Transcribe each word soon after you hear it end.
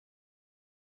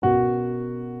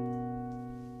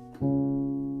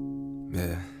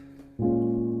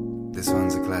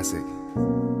classic.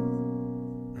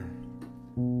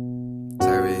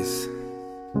 Tyrese.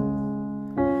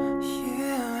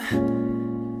 Yeah.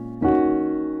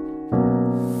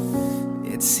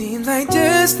 It seems like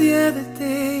just the other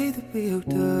day that we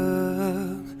hooked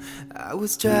up. I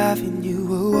was driving, you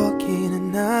were walking,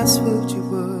 and I swooped you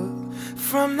up.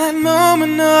 From that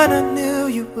moment on, I knew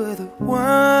you were the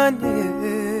one,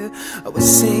 yeah. I was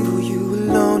single, you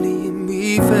were lonely, and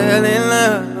we fell in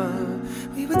love.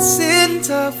 We would sit and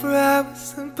talk for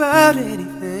hours about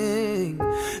anything.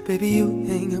 Baby, you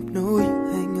hang up, no, you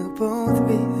hang up, both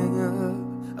we hang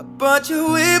up. I bought you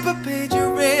a whip, I paid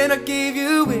your rent, I gave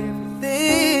you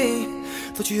everything.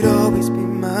 Thought you'd always be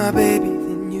my baby,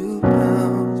 then you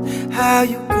bounced. How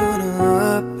you gonna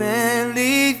up and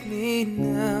leave me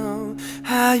now?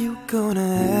 How you gonna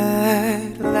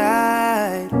act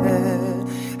like that?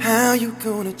 How you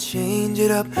gonna change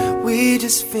it up? We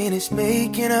just finished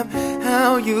making up.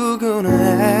 How you gonna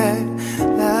act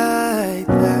like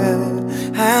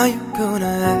that? How you gonna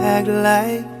act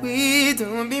like we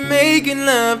don't be making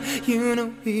love? You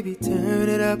know we be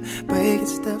turning up, breaking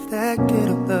stuff that get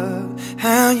up love.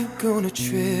 How you gonna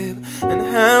trip? And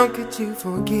how could you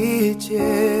forget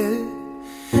it?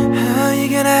 How you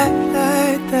gonna act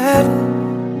like that?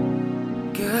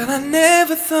 Girl, I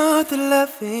never thought that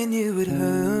loving you would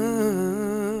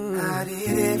hurt. I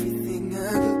did everything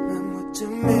I could remember to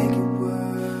make it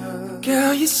work.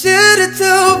 Girl, you should've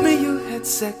told me you had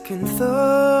second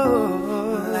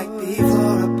thought. Like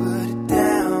before I put it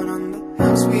down on the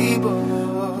house we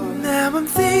bought. Now I'm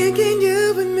thinking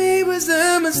you and me was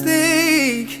a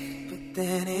mistake. But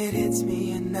then it hits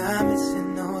me and I'm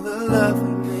missing all the love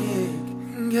we make.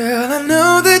 Girl, I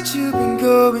know that you've been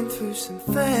going through some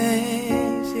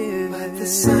things, yeah. But the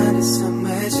sun is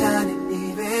somewhere shining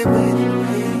even when it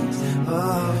rains. Oh,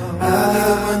 I'll be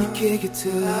the one you kick it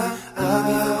to. I'll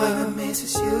be the one that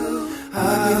misses you.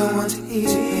 I'll be the one to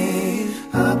ease your pain.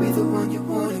 I'll be the one you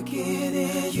wanna get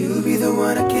in. You be the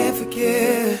one I can't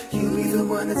forget. You be the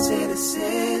one that's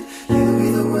innocent. You be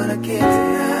the one I can't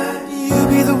deny. You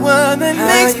be the one that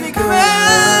makes me cry.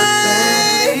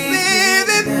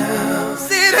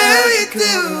 How you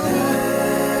gonna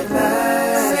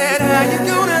said how you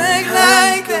gonna act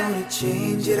like that? Gonna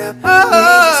change it up. Oh,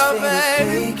 baby,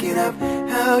 break it up.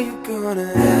 How you gonna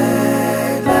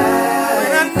act like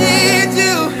when I need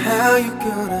you? How you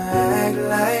gonna act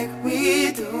like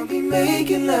we don't be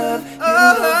making love?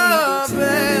 Oh,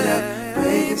 baby,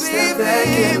 breaking stuff that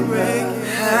can break.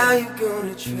 How you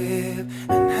gonna trip?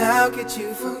 And how could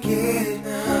you forget it?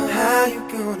 How you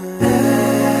gonna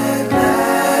act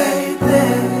like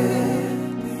that?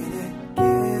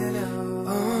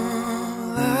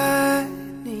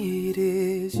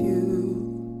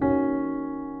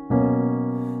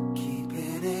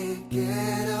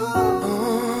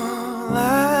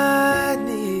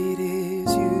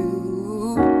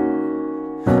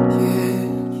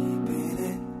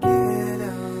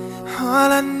 All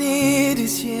I need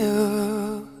is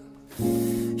you,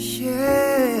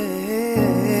 yeah.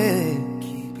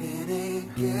 Keeping it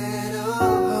ghetto.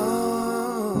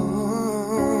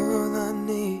 All I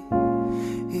need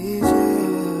is you.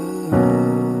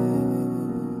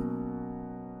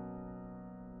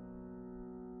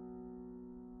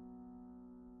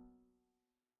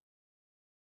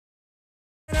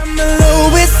 I'm the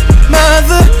lowest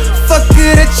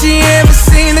motherfucker that you ever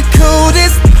seen, the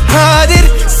coldest hearted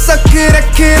sucker that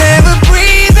could ever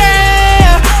breathe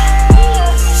out.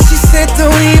 She said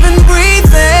don't even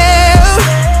breathe out.